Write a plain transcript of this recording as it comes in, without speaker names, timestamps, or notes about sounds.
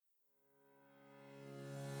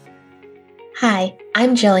Hi,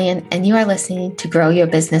 I'm Jillian, and you are listening to Grow Your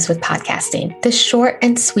Business with Podcasting. This short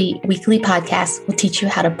and sweet weekly podcast will teach you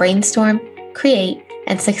how to brainstorm, create,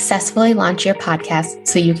 and successfully launch your podcast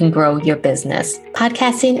so you can grow your business.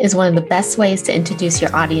 Podcasting is one of the best ways to introduce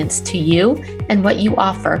your audience to you and what you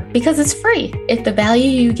offer because it's free. If the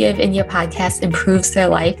value you give in your podcast improves their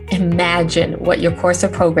life, imagine what your course or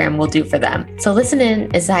program will do for them. So listen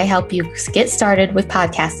in as I help you get started with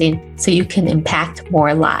podcasting so you can impact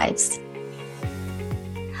more lives.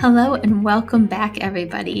 Hello and welcome back,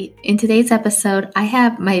 everybody. In today's episode, I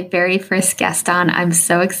have my very first guest on. I'm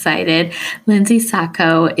so excited. Lindsay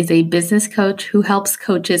Sacco is a business coach who helps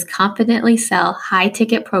coaches confidently sell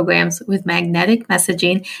high-ticket programs with magnetic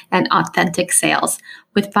messaging and authentic sales.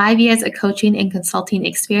 With 5 years of coaching and consulting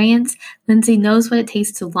experience, Lindsay knows what it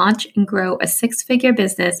takes to launch and grow a six-figure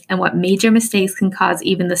business and what major mistakes can cause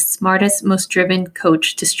even the smartest, most driven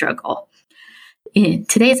coach to struggle. In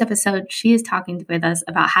today's episode, she is talking with us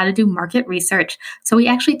about how to do market research. So we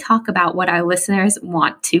actually talk about what our listeners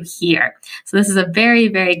want to hear. So this is a very,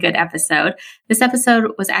 very good episode. This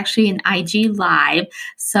episode was actually an IG Live,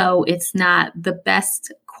 so it's not the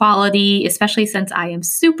best quality, especially since I am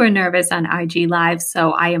super nervous on IG Live.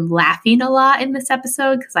 So I am laughing a lot in this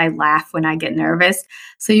episode because I laugh when I get nervous.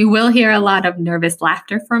 So you will hear a lot of nervous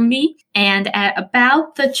laughter from me. And at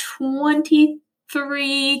about the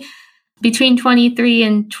between 23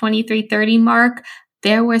 and 23:30 mark,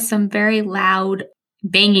 there were some very loud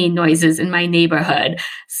banging noises in my neighborhood.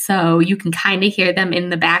 So you can kind of hear them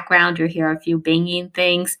in the background. You'll hear a few banging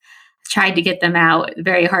things. Tried to get them out.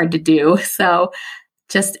 Very hard to do. So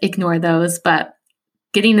just ignore those. But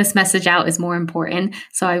getting this message out is more important.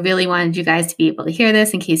 So I really wanted you guys to be able to hear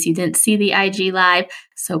this in case you didn't see the IG Live.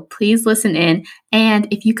 So please listen in. And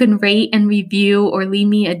if you can rate and review or leave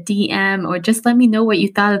me a DM or just let me know what you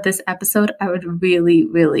thought of this episode, I would really,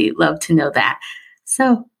 really love to know that.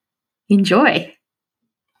 So enjoy.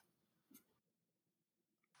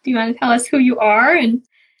 Do you want to tell us who you are and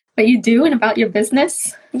what you do and about your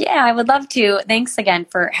business? Yeah, I would love to. Thanks again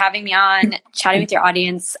for having me on, chatting with your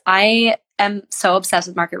audience. I am so obsessed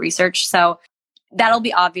with market research, so that'll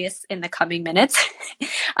be obvious in the coming minutes.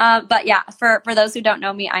 But yeah, for those who don't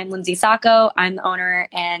know me, I'm Lindsay Sacco. I'm the owner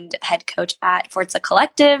and head coach at Forza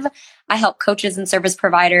Collective. I help coaches and service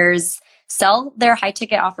providers sell their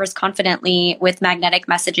high-ticket offers confidently with magnetic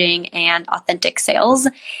messaging and authentic sales.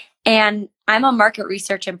 And I'm a market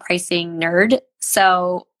research and pricing nerd.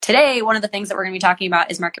 So today, one of the things that we're going to be talking about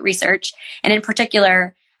is market research. And in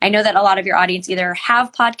particular, I know that a lot of your audience either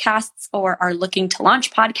have podcasts or are looking to launch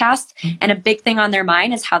podcasts. And a big thing on their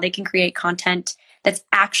mind is how they can create content that's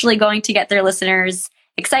actually going to get their listeners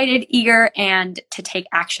excited, eager, and to take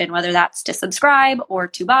action, whether that's to subscribe or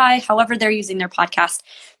to buy, however they're using their podcast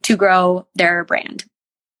to grow their brand.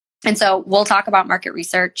 And so we'll talk about market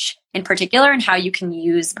research in particular and how you can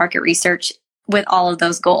use market research with all of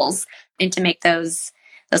those goals and to make those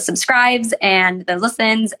subscribes and the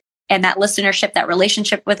listens and that listenership, that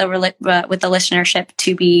relationship with the listenership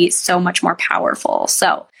to be so much more powerful.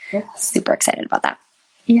 So super excited about that.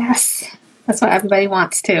 Yes, that's what everybody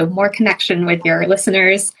wants to. More connection with your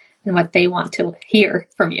listeners and what they want to hear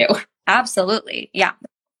from you. Absolutely. Yeah.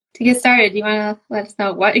 To get started, do you want to let us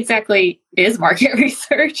know what exactly is market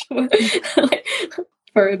research?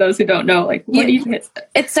 For those who don't know, what do you think?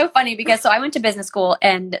 It's so funny because I went to business school,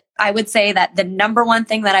 and I would say that the number one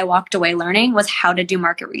thing that I walked away learning was how to do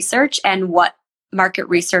market research and what market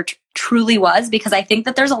research truly was, because I think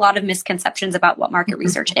that there's a lot of misconceptions about what market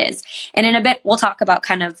research is. And in a bit, we'll talk about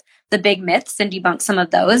kind of the big myths and debunk some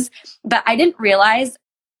of those. But I didn't realize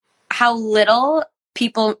how little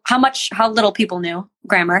people knew,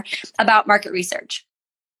 grammar, about market research.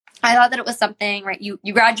 I thought that it was something, right? You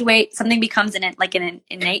graduate, something becomes an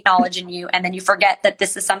innate knowledge in you, and then you forget that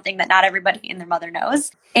this is something that not everybody and their mother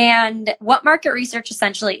knows. And what market research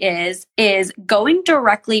essentially is going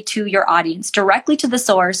directly to your audience, directly to the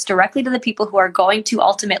source, directly to the people who are going to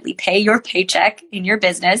ultimately pay your paycheck in your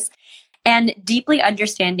business, and deeply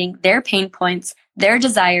understanding their pain points, their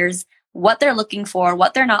desires, what they're looking for,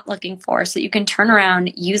 what they're not looking for, so you can turn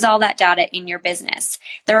around, use all that data in your business.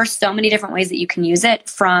 There are so many different ways that you can use it,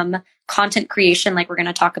 from content creation, like we're going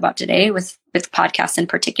to talk about today with podcasts in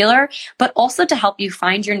particular, but also to help you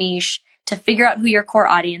find your niche, to figure out who your core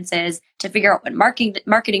audience is, to figure out what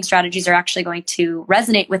marketing strategies are actually going to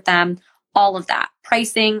resonate with them, all of that.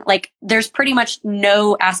 Pricing, there's pretty much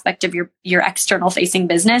no aspect of your external facing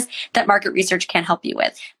business that market research can help you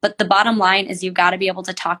with. But the bottom line is you've got to be able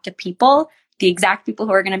to talk to people, the exact people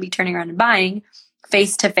who are going to be turning around and buying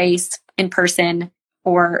face to face, in person,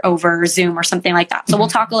 or over Zoom or something like that. So we'll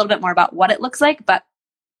talk a little bit more about what it looks like, but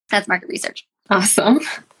that's market research. Awesome.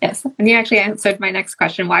 Yes. And you actually answered my next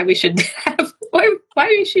question, why we should why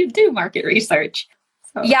we should do market research.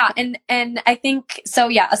 So. Yeah. And I think, so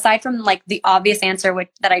yeah, aside from like the obvious answer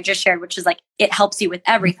that I just shared, which is like, it helps you with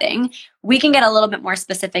everything, we can get a little bit more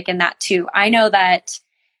specific in that too. I know that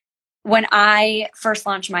when I first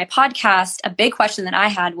launched my podcast, a big question that I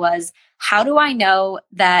had was, how do I know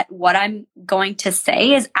that what I'm going to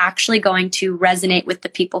say is actually going to resonate with the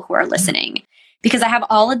people who are listening? Because I had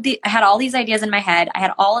all these ideas in my head. I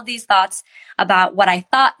had all of these thoughts about what I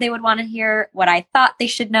thought they would want to hear, what I thought they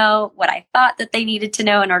should know, what I thought that they needed to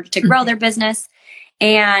know in order to grow their business.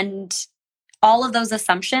 And all of those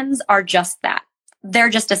assumptions are just that. They're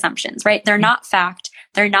just assumptions, right? They're not fact.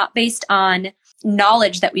 They're not based on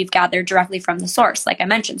knowledge that we've gathered directly from the source, like I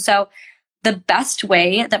mentioned. So the best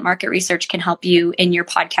way that market research can help you in your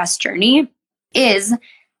podcast journey is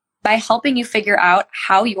by helping you figure out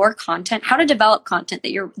how to develop content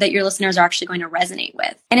that your listeners are actually going to resonate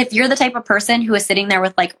with. And if you're the type of person who is sitting there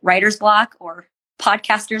with like writer's block or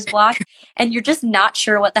podcaster's block, and you're just not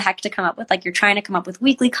sure what the heck to come up with, like you're trying to come up with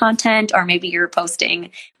weekly content, or maybe you're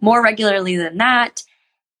posting more regularly than that,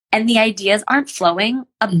 and the ideas aren't flowing,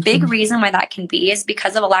 a big reason why that can be is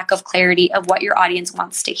because of a lack of clarity of what your audience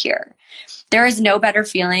wants to hear. There is no better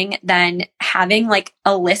feeling than having like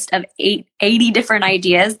a list of 80 different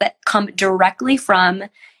ideas that come directly from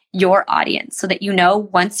your audience, so that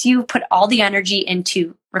once you put all the energy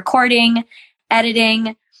into recording,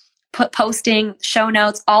 editing, posting, show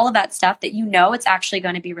notes, all of that stuff, that it's actually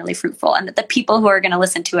going to be really fruitful, and that the people who are going to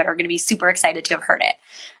listen to it are going to be super excited to have heard it,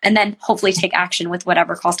 and then hopefully take action with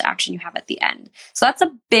whatever calls to action you have at the end. So that's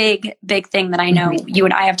a big, big thing that I know you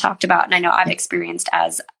and I have talked about, and I know I've experienced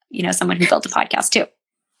as, someone who built a podcast too.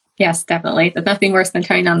 Yes, definitely. There's nothing worse than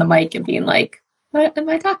turning on the mic and being like, what am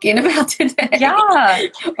I talking about today? Yeah.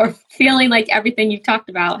 Or feeling like everything you've talked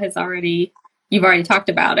about you've already talked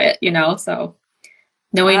about it, so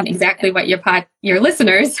knowing exactly what your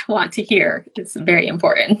listeners want to hear is very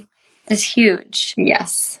important. It's huge.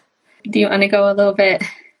 Yes. Do you want to go a little bit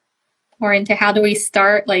more into how do we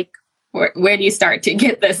start? Like, where do you start to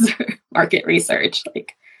get this market research?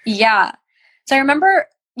 Yeah. So I remember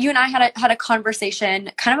you and I had a conversation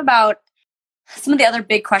kind of about some of the other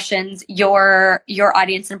big questions your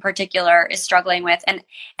audience in particular is struggling with.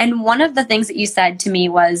 And one of the things that you said to me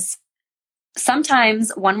was,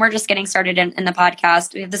 sometimes when we're just getting started in the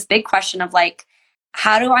podcast, we have this big question of like,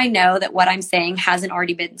 how do I know that what I'm saying hasn't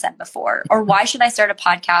already been said before? Or why should I start a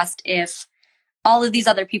podcast if all of these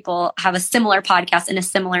other people have a similar podcast in a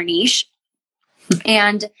similar niche?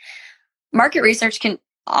 And market research can,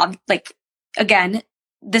 again,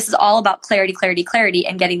 this is all about clarity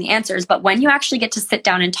and getting the answers. But when you actually get to sit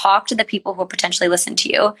down and talk to the people who will potentially listen to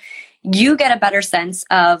you, you get a better sense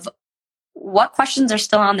of what questions are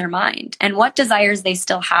still on their mind and what desires they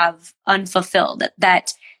still have unfulfilled,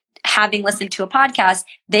 that having listened to a podcast,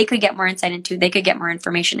 they could get more insight into, they could get more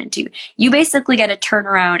information into. You basically get to turn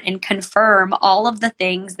around and confirm all of the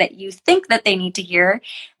things that you think that they need to hear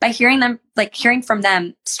by hearing from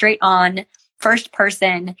them straight on, first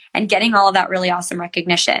person, and getting all of that really awesome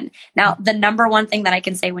recognition. Now, the number one thing that I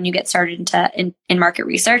can say when you get started in market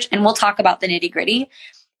research, and we'll talk about the nitty gritty,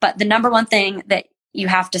 but the number one thing that you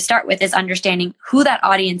have to start with is understanding who that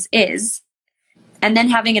audience is, and then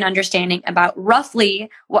having an understanding about roughly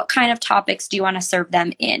what kind of topics do you want to serve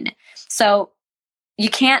them in. So you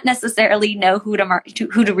can't necessarily know who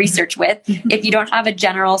to research with if you don't have a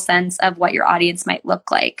general sense of what your audience might look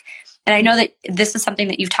like. And I know that this is something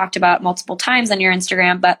that you've talked about multiple times on your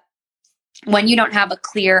Instagram, but when you don't have a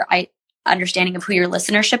clear understanding of who your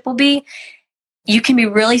listenership will be, you can be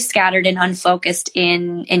really scattered and unfocused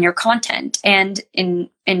in your content, and in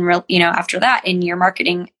real, after that, in your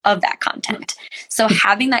marketing of that content. So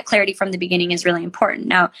having that clarity from the beginning is really important.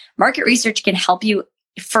 Now, market research can help you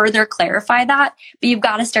further clarify that, but you've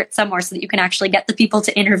got to start somewhere so that you can actually get the people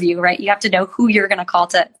to interview, right? You have to know who you're going to call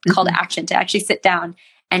to action, to actually sit down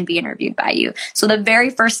and be interviewed by you. So the very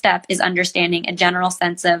first step is understanding a general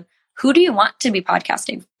sense of, who do you want to be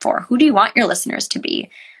podcasting for? Who do you want your listeners to be?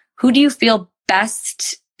 Who do you feel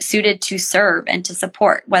best suited to serve and to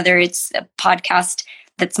support, whether it's a podcast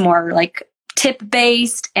that's more like tip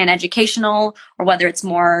based and educational, or whether it's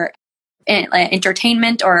more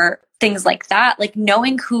entertainment or things like that. Like,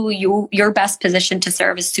 knowing who you're best positioned to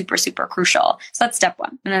serve is super, super crucial. So that's step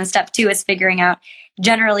one. And then step two is figuring out,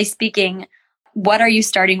 generally speaking, what are you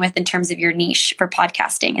starting with in terms of your niche for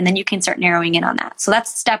podcasting? And then you can start narrowing in on that. So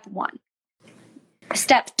that's step one.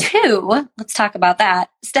 Step two, let's talk about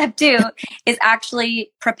that. Step two is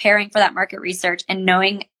actually preparing for that market research and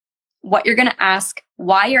knowing what you're going to ask,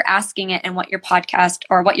 why you're asking it, and what your podcast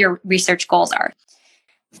or what your research goals are.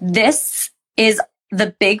 This is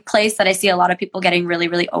the big place that I see a lot of people getting really,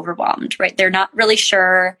 really overwhelmed, right? They're not really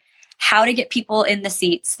sure how to get people in the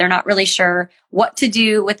seats. They're not really sure what to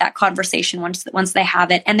do with that conversation once they have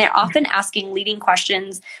it. And they're often asking leading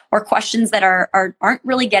questions or questions that aren't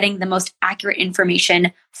really getting the most accurate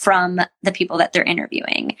information from the people that they're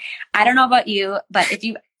interviewing. I don't know about you, but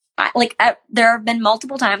there have been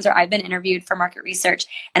multiple times where I've been interviewed for market research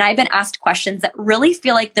and I've been asked questions that really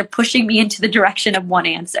feel like they're pushing me into the direction of one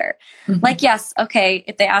answer. Mm-hmm. Like, yes, okay,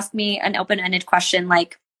 if they ask me an open-ended question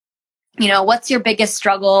like, what's your biggest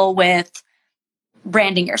struggle with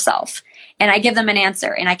branding yourself? And I give them an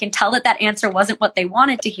answer and I can tell that answer wasn't what they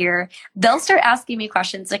wanted to hear. They'll start asking me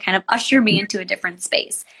questions to kind of usher me into a different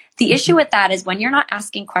space. The issue with that is when you're not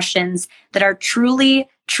asking questions that are truly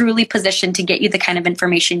positioned to get you the kind of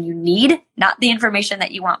information you need, not the information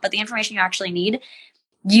that you want, but the information you actually need,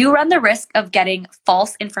 you run the risk of getting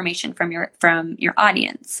false information from your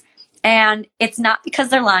audience. And it's not because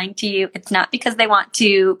they're lying to you. It's not because they want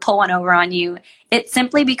to pull one over on you. It's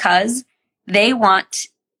simply because they want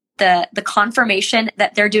the confirmation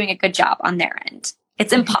that they're doing a good job on their end.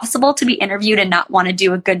 It's impossible to be interviewed and not want to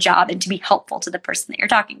do a good job and to be helpful to the person that you're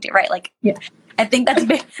talking to, right? Like, yeah. I think that's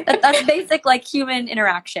basic like human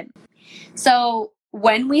interaction. So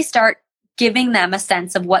when we start giving them a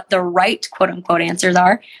sense of what the right quote unquote answers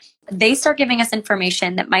are, they start giving us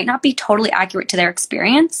information that might not be totally accurate to their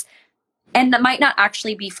experience and that might not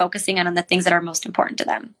actually be focusing on the things that are most important to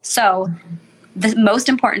them. So the most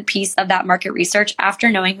important piece of that market research after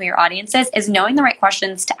knowing who your audience is knowing the right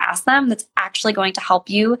questions to ask them that's actually going to help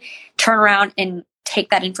you turn around and take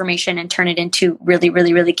that information and turn it into really,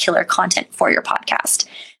 really, really killer content for your podcast.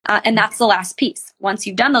 And that's the last piece. Once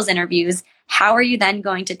you've done those interviews, how are you then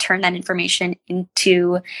going to turn that information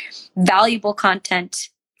into valuable content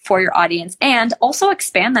for your audience and also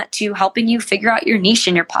expand that to helping you figure out your niche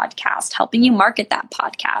in your podcast, helping you market that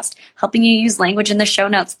podcast, helping you use language in the show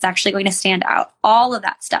notes that's actually going to stand out, all of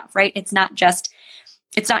that stuff, right? It's not just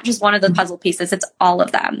one of the puzzle pieces, it's all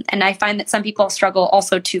of them. And I find that some people struggle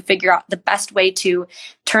also to figure out the best way to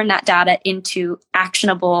turn that data into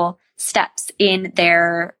actionable steps in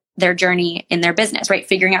their journey in their business, right?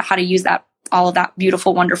 Figuring out how to use all of that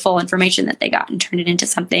beautiful, wonderful information that they got and turn it into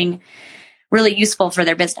something really useful for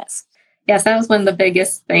their business. Yes, that was one of the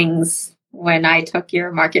biggest things when I took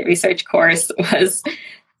your market research course was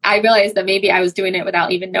I realized that maybe I was doing it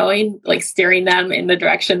without even knowing, like steering them in the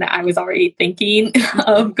direction that I was already thinking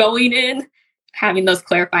of going in. Having those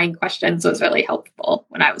clarifying questions was really helpful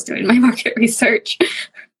when I was doing my market research.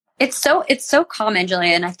 It's so common,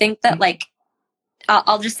 Julia. And I think that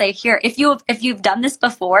I'll just say here, if you've done this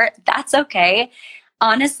before, that's okay.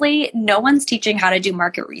 Honestly, no one's teaching how to do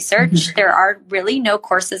market research. Mm-hmm. There are really no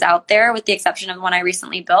courses out there, with the exception of the one I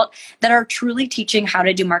recently built, that are truly teaching how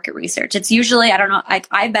to do market research. It's usually, I don't know,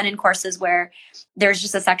 I've been in courses where there's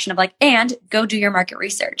just a section of and go do your market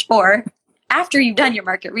research, or after you've done your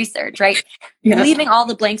market research, right? Yeah. Leaving all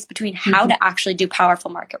the blanks between how to actually do powerful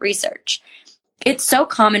market research. It's so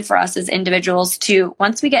common for us as individuals to,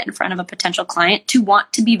 once we get in front of a potential client, to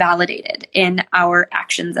want to be validated in our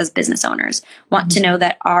actions as business owners, want to know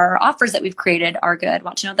that our offers that we've created are good,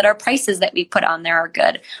 want to know that our prices that we put on there are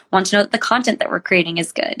good, want to know that the content that we're creating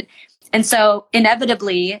is good. And so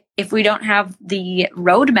inevitably, if we don't have the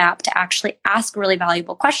roadmap to actually ask really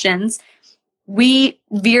valuable questions, we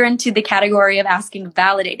veer into the category of asking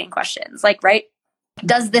validating questions, right?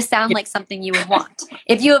 Does this sound like something you would want?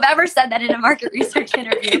 If you have ever said that in a market research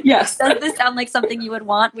interview, yes. Does this sound like something you would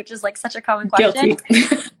want? Which is such a common question.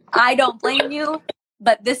 I don't blame you,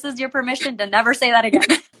 but this is your permission to never say that again.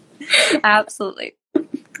 Absolutely.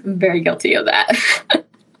 I'm very guilty of that.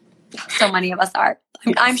 So many of us are.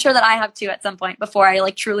 I'm sure that I have too at some point before I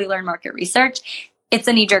truly learn market research. It's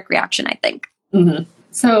a knee-jerk reaction, I think. Mm-hmm.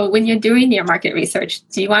 So when you're doing your market research,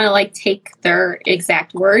 do you want to take their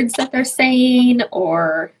exact words that they're saying,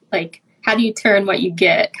 or how do you turn what you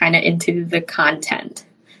get kind of into the content?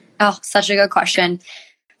 Oh, such a good question.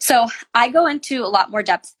 So I go into a lot more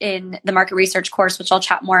depth in the market research course, which I'll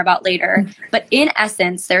chat more about later. But in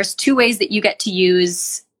essence, there's two ways that you get to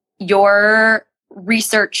use your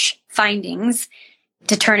research findings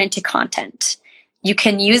to turn into content. You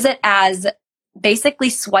can use it as basically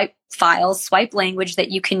swipe files, swipe language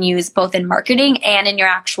that you can use both in marketing and in your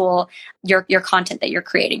actual, your content that you're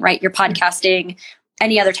creating, right? Your podcasting,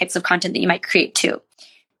 any other types of content that you might create too.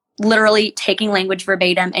 Literally taking language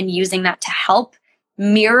verbatim and using that to help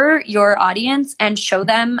mirror your audience and show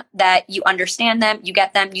them that you understand them, you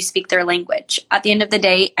get them, you speak their language. At the end of the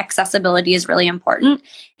day, accessibility is really important.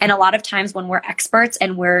 And a lot of times when we're experts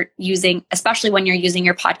and we're using, especially when you're using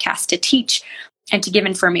your podcast to teach and to give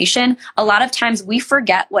information, a lot of times we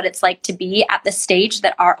forget what it's like to be at the stage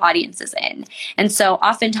that our audience is in. And so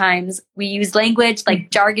oftentimes we use language like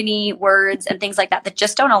jargony words and things like that that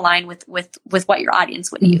just don't align with what your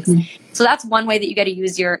audience would use. So that's one way that you get to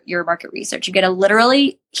use your market research. You get to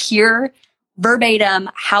literally hear verbatim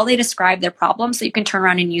how they describe their problem so you can turn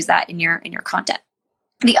around and use that in your content.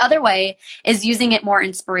 The other way is using it more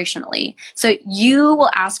inspirationally. So you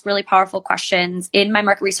will ask really powerful questions. In my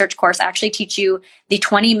market research course, I actually teach you the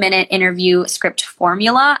 20-minute interview script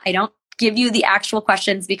formula. I don't give you the actual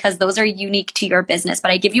questions because those are unique to your business,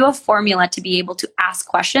 but I give you a formula to be able to ask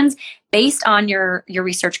questions based on your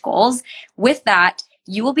research goals. With that,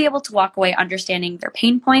 you will be able to walk away understanding their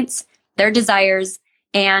pain points, their desires,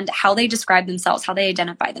 and how they describe themselves, how they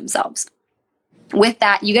identify themselves. With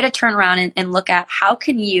that, you get to turn around and look at how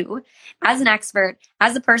can you, as an expert,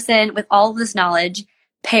 as a person with all of this knowledge,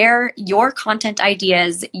 pair your content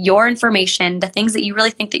ideas, your information, the things that you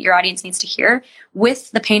really think that your audience needs to hear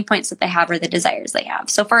with the pain points that they have or the desires they have.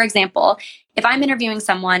 So for example, if I'm interviewing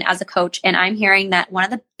someone as a coach and I'm hearing that one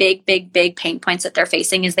of the big pain points that they're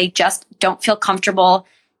facing is they just don't feel comfortable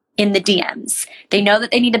in the DMs. They know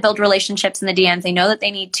that they need to build relationships in the DMs. They know that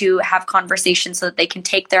they need to have conversations so that they can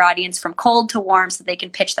take their audience from cold to warm so they can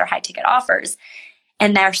pitch their high ticket offers.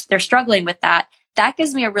 And they're struggling with that. That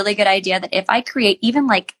gives me a really good idea that if I create even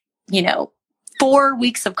 4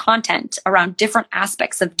 weeks of content around different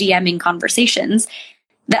aspects of DMing conversations,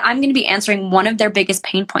 that I'm going to be answering one of their biggest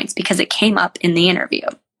pain points because it came up in the interview.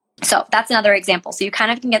 So that's another example. So you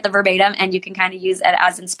kind of can get the verbatim and you can kind of use it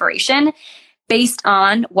as inspiration based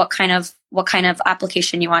on what kind of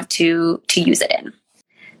application you want to use it in.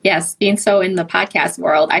 Yes, being so in the podcast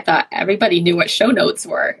world, I thought everybody knew what show notes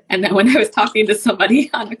were. And then when I was talking to somebody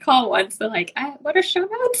on a call once, they're like, what are show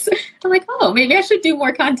notes? I'm like, oh, maybe I should do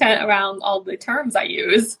more content around all the terms I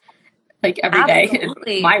use like every Absolutely.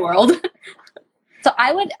 day in my world. So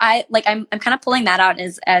I'm kind of pulling that out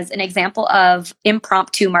as an example of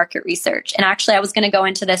impromptu market research. And actually I was going to go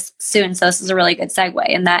into this soon. So this is a really good segue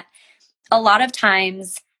in that a lot of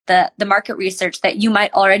times the market research that you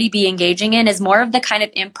might already be engaging in is more of the kind of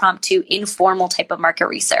impromptu, informal type of market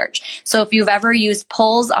research. So if you've ever used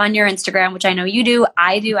polls on your Instagram, which I know you do,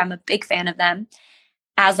 I do, I'm a big fan of them,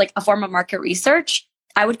 as like a form of market research,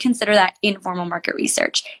 I would consider that informal market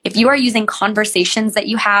research. If you are using conversations that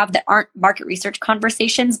you have that aren't market research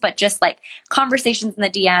conversations, but just like conversations in the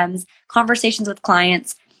DMs, conversations with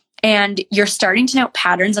clients, and you're starting to note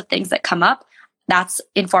patterns of things that come up, that's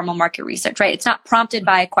informal market research, right? It's not prompted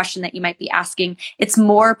by a question that you might be asking. It's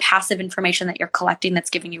more passive information that you're collecting that's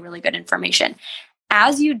giving you really good information.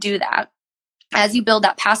 As you do that, as you build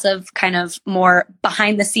that passive kind of more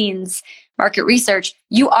behind the scenes market research,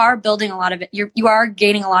 you are building a lot of it. You are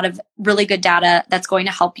gaining a lot of really good data that's going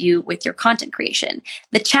to help you with your content creation.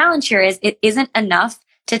 The challenge here is it isn't enough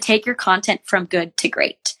to take your content from good to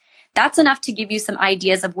great. That's enough to give you some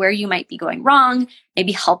ideas of where you might be going wrong,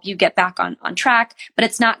 maybe help you get back on track, but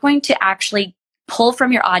it's not going to actually pull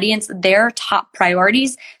from your audience their top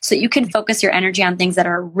priorities so you can focus your energy on things that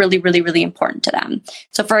are really, really, really important to them.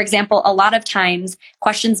 So for example, a lot of times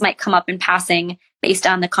questions might come up in passing based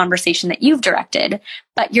on the conversation that you've directed,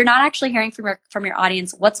 but you're not actually hearing from your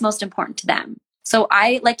audience what's most important to them. So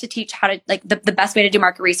I like to teach how to, like the best way to do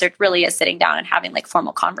market research really is sitting down and having like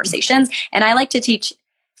formal conversations. And I like to teach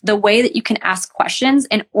the way that you can ask questions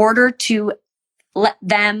in order to let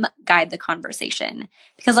them guide the conversation.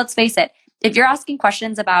 Because let's face it, if you're asking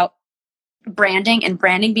questions about branding and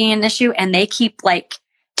branding being an issue and they keep like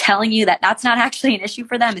telling you that that's not actually an issue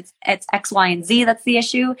for them, it's X, Y, and Z that's the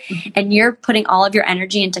issue, and you're putting all of your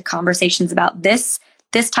energy into conversations about this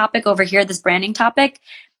topic over here, this branding topic,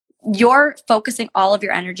 you're focusing all of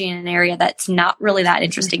your energy in an area that's not really that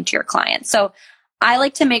interesting to your clients. So I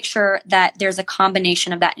like to make sure that there's a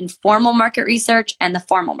combination of that informal market research and the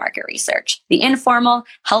formal market research. The informal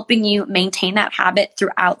helping you maintain that habit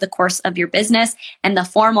throughout the course of your business, and the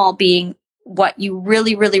formal being what you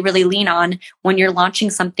really, really, really lean on when you're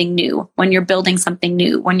launching something new, when you're building something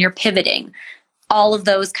new, when you're pivoting. All of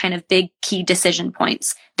those kind of big key decision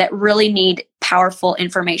points that really need powerful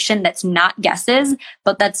information that's not guesses,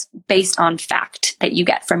 but that's based on fact that you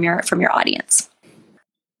get from your audience.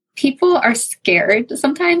 people are scared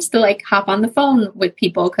sometimes to like hop on the phone with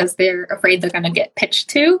people because they're afraid they're going to get pitched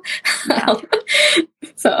to. Yeah.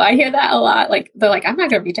 So I hear that a lot. Like, they're like, I'm not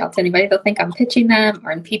going to reach out to anybody. They'll think I'm pitching them.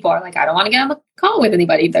 Or people are like, I don't want to get on the call with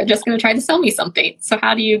anybody. They're just going to try to sell me something. So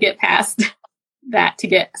how do you get past that to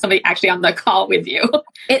get somebody actually on the call with you?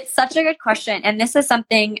 It's such a good question. And this is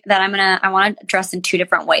something that I want to address in two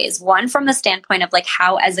different ways. One, from the standpoint of like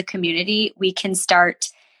how as a community we can start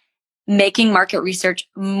making market research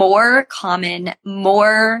more common,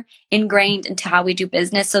 more ingrained into how we do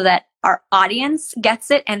business so that our audience gets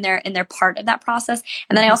it and they're part of that process.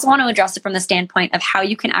 And then I also want to address it from the standpoint of how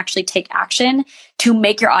you can actually take action to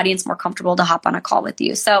make your audience more comfortable to hop on a call with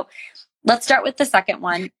you. So let's start with the second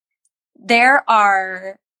one. There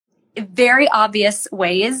are very obvious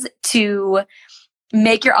ways to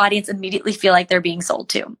make your audience immediately feel like they're being sold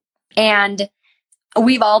to. And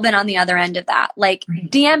we've all been on the other end of that. Like,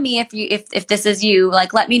 DM me if this is you,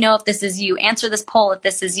 like, let me know if this is you, answer this poll if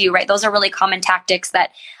this is you, right? Those are really common tactics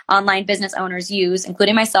that online business owners use,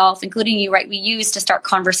 including myself, including you, right? We use to start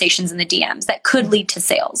conversations in the DMs that could lead to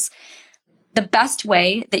sales. The best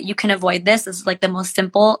way that you can avoid this is like the most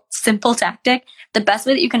simple tactic. The best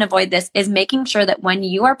way that you can avoid this is making sure that when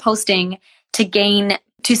you are posting to gauge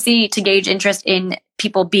interest in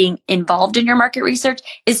people being involved in your market research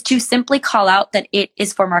is to simply call out that it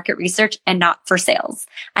is for market research and not for sales.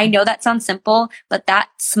 I know that sounds simple, but that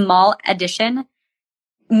small addition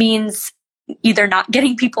means either not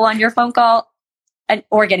getting people on your phone call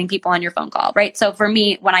or getting people on your phone call, right? So for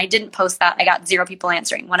me, when I didn't post that, I got 0 people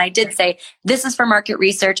answering. When I did say, this is for market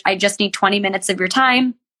research, I just need 20 minutes of your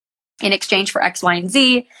time in exchange for X, Y, and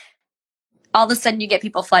Z, all of a sudden you get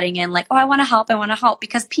people flooding in like, oh, I want to help,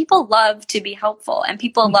 because people love to be helpful and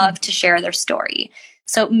people love to share their story.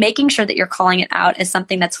 So making sure that you're calling it out as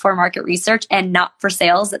something that's for market research and not for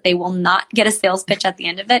sales, that they will not get a sales pitch at the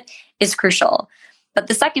end of it, is crucial. But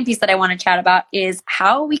the second piece that I want to chat about is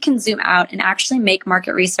how we can zoom out and actually make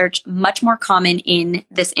market research much more common in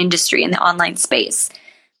this industry, in the online space.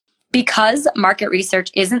 Because market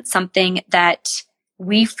research isn't something that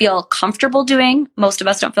we feel comfortable doing, most of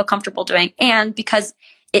us don't feel comfortable doing, and because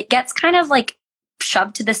it gets kind of like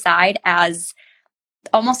shoved to the side as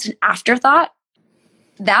almost an afterthought,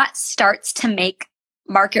 that starts to make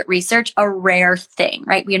market research a rare thing,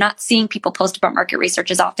 right? We're not seeing people post about market research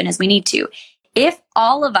as often as we need to. If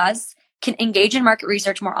all of us can engage in market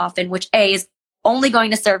research more often, which A, is only going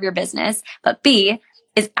to serve your business, but B,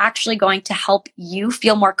 is actually going to help you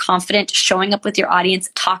feel more confident showing up with your audience,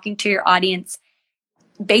 talking to your audience,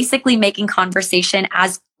 basically making conversation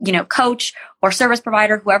as, coach or service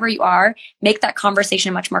provider, whoever you are, make that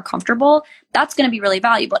conversation much more comfortable. That's going to be really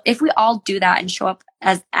valuable. If we all do that and show up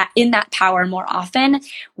as in that power more often,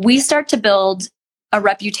 we start to build a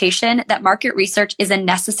reputation that market research is a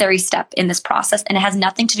necessary step in this process and it has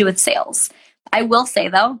nothing to do with sales. I will say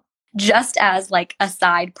though, just as like a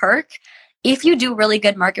side perk, if you do really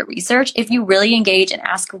good market research, if you really engage and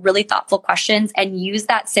ask really thoughtful questions and use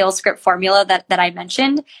that sales script formula that I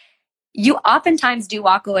mentioned, you oftentimes do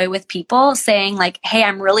walk away with people saying like, hey,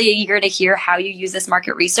 I'm really eager to hear how you use this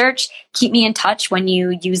market research. Keep me in touch when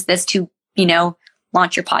you use this to,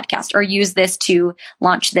 launch your podcast or use this to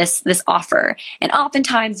launch this offer. And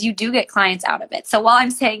oftentimes you do get clients out of it. So while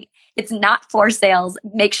I'm saying it's not for sales,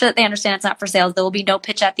 make sure that they understand it's not for sales. There will be no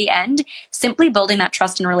pitch at the end. Simply building that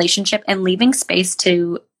trust and relationship and leaving space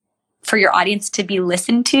for your audience to be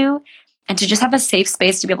listened to and to just have a safe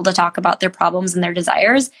space to be able to talk about their problems and their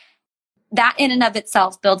desires. That in and of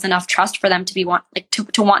itself builds enough trust for them to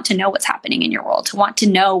want to know what's happening in your world, to want to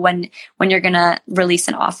know when you're going to release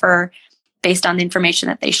an offer based on the information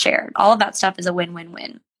that they shared. All of that stuff is a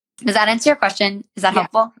win-win-win. Does that answer your question? Is that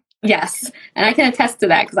helpful? Yes. And I can attest to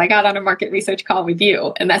that because I got on a market research call with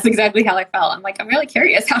you and that's exactly how I felt. I'm like, I'm really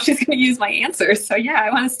curious how she's going to use my answers. So yeah, I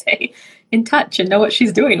want to stay in touch and know what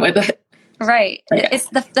she's doing with it. Right. Yeah. It's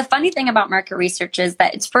the funny thing about market research is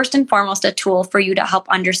that it's first and foremost a tool for you to help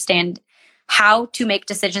understand how to make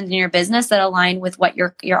decisions in your business that align with what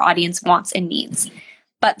your audience wants and needs.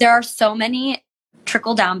 But there are so many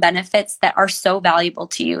trickle-down benefits that are so valuable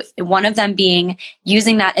to you. One of them being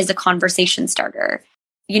using that as a conversation starter.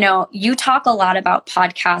 You talk a lot about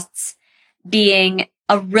podcasts being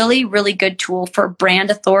a really, really good tool for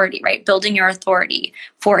brand authority, right? Building your authority,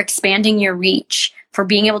 for expanding your reach, for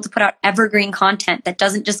being able to put out evergreen content that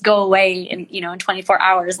doesn't just go away in 24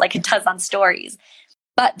 hours like it does on stories.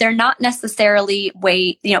 But they're not necessarily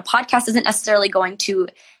podcast isn't necessarily going to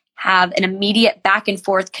have an immediate back and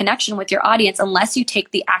forth connection with your audience unless you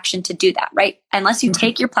take the action to do that, right? Unless you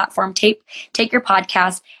take your platform, take your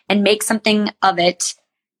podcast and make something of it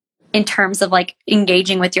in terms of like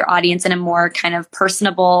engaging with your audience in a more kind of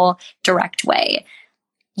personable, direct way.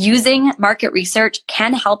 Using market research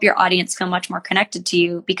can help your audience feel much more connected to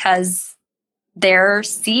you because they're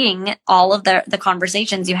seeing all of the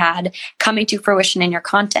conversations you had coming to fruition in your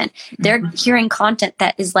content. They're hearing content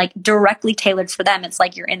that is like directly tailored for them. It's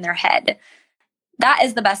like you're in their head. That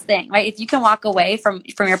is the best thing, right? If you can walk away from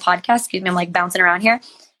your podcast, excuse me, I'm like bouncing around here.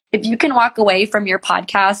 If you can walk away from your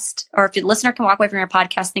podcast, or if the listener can walk away from your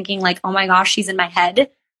podcast thinking like, oh my gosh, she's in my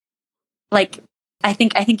head. Like, I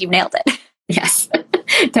think you've nailed it. Yes,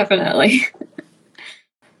 definitely.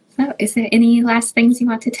 So is there any last things you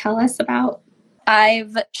want to tell us about?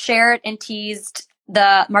 I've shared and teased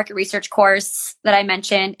the market research course that I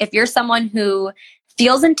mentioned. If you're someone who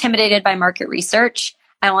feels intimidated by market research,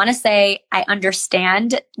 I want to say I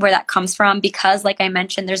understand where that comes from because, like I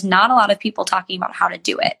mentioned, there's not a lot of people talking about how to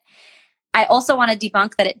do it. I also want to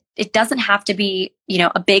debunk that it doesn't have to be,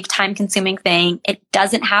 a big time consuming thing. It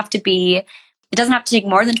doesn't have to take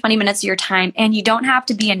more than 20 minutes of your time, and you don't have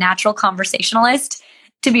to be a natural conversationalist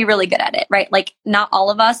to be really good at it, right? Like not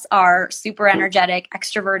all of us are super energetic,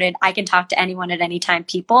 extroverted. I can talk to anyone at any time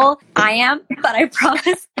people. I am, but I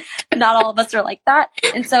promise not all of us are like that.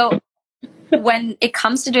 And so when it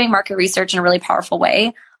comes to doing market research in a really powerful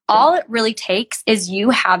way, all it really takes is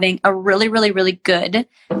you having a really, really, really good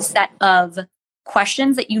set of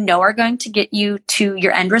questions that are going to get you to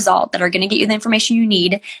your end result, that are going to get you the information you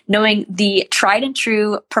need, knowing the tried and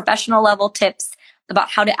true professional level tips about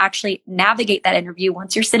how to actually navigate that interview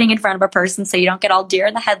once you're sitting in front of a person so you don't get all deer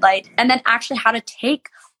in the headlight, and then actually how to take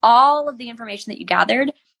all of the information that you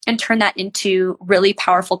gathered and turn that into really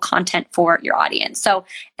powerful content for your audience. So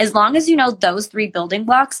as long as you know those 3 building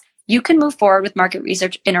blocks, you can move forward with market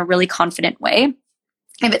research in a really confident way.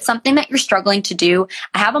 If it's something that you're struggling to do,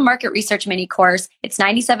 I have a market research mini course. It's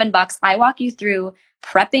 $97. I walk you through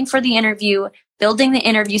prepping for the interview, building the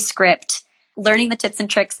interview script, learning the tips and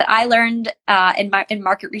tricks that I learned in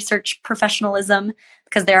market research professionalism,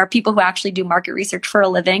 because there are people who actually do market research for a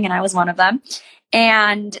living, and I was one of them,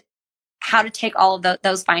 and how to take all of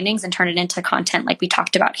those findings and turn it into content like we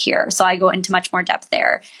talked about here. So I go into much more depth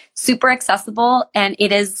there. Super accessible, and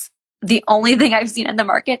it is the only thing I've seen in the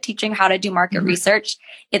market teaching how to do market research.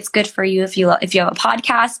 It's good for you if you have a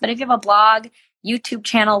podcast, but if you have a blog, YouTube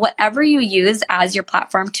channel, whatever you use as your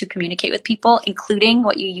platform to communicate with people, including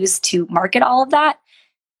what you use to market all of that,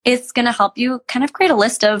 it's going to help you kind of create a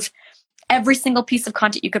list of every single piece of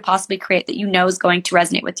content you could possibly create that is going to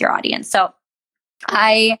resonate with your audience. So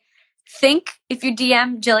I think if you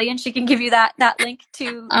DM Jillian, she can give you that link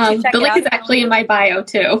to check the link it out. is actually in my bio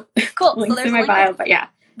too. Cool. Link's in my bio, but yeah.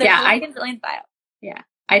 In Jillian's bio. Yeah.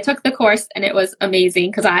 I took the course and it was amazing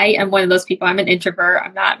because I am one of those people. I'm an introvert.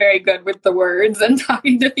 I'm not very good with the words and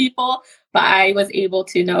talking to people, but I was able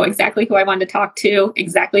to know exactly who I wanted to talk to,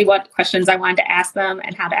 exactly what questions I wanted to ask them,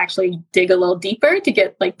 and how to actually dig a little deeper to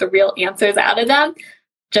get like the real answers out of them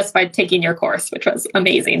just by taking your course, which was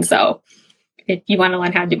amazing. So if you want to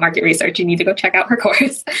learn how to do market research, you need to go check out her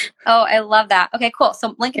course. Oh, I love that. Okay, cool.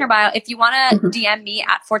 So link in her bio. If you want to DM me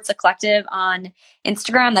at Forza Collective on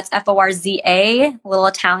Instagram, that's Forza, a little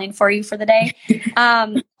Italian for you for the day.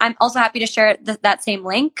 I'm also happy to share that same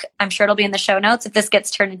link. I'm sure it'll be in the show notes if this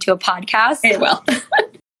gets turned into a podcast. It will.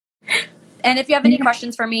 And if you have any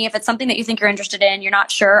questions for me, if it's something that you think you're interested in, you're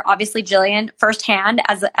not sure, obviously Jillian, firsthand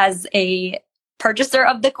as a purchaser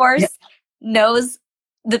of the course, knows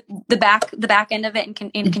the back end of it and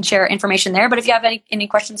can share information there. But if you have any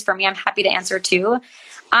questions for me, I'm happy to answer too.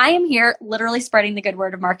 I am here literally spreading the good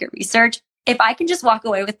word of market research. If I can just walk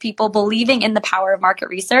away with people believing in the power of market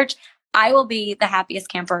research, I will be the happiest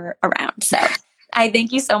camper around. So I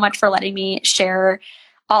thank you so much for letting me share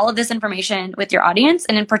all of this information with your audience,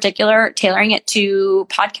 and in particular, tailoring it to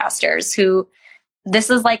podcasters who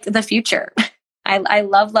this is like the future. I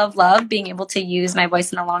love being able to use my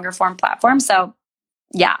voice in a longer form platform. So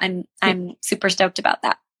yeah, I'm super stoked about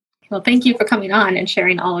that. Well, thank you for coming on and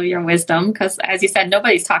sharing all of your wisdom, because as you said,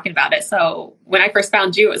 nobody's talking about it. So when I first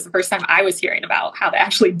found you, it was the first time I was hearing about how to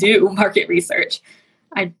actually do market research.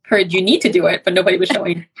 I heard you need to do it, but nobody was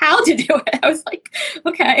showing how to do it. I was like,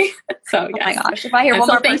 okay. So yes. Oh my gosh, if I hear one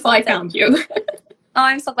more person I found you. Oh,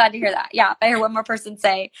 I'm so glad to hear that. Yeah, if I hear one more person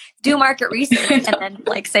say, do market research, and then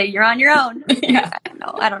like say you're on your own. Yeah.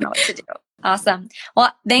 I don't know what to do. Awesome.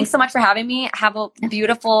 Well, thanks so much for having me. Have a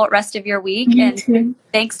beautiful rest of your week. You and too.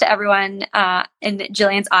 Thanks to everyone in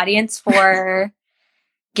Jillian's audience for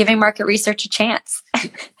giving market research a chance.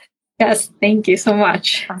 Yes, thank you so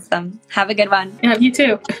much. Awesome. Have a good one. Yeah, you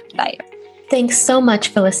too. Bye. Thanks so much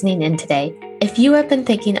for listening in today. If you have been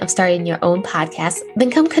thinking of starting your own podcast, then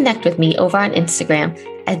come connect with me over on Instagram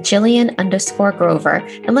at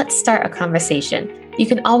Jillian_Grover and let's start a conversation. You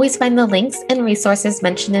can always find the links and resources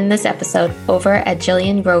mentioned in this episode over at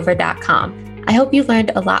JillianGrover.com. I hope you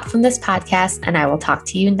learned a lot from this podcast, and I will talk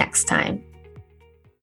to you next time.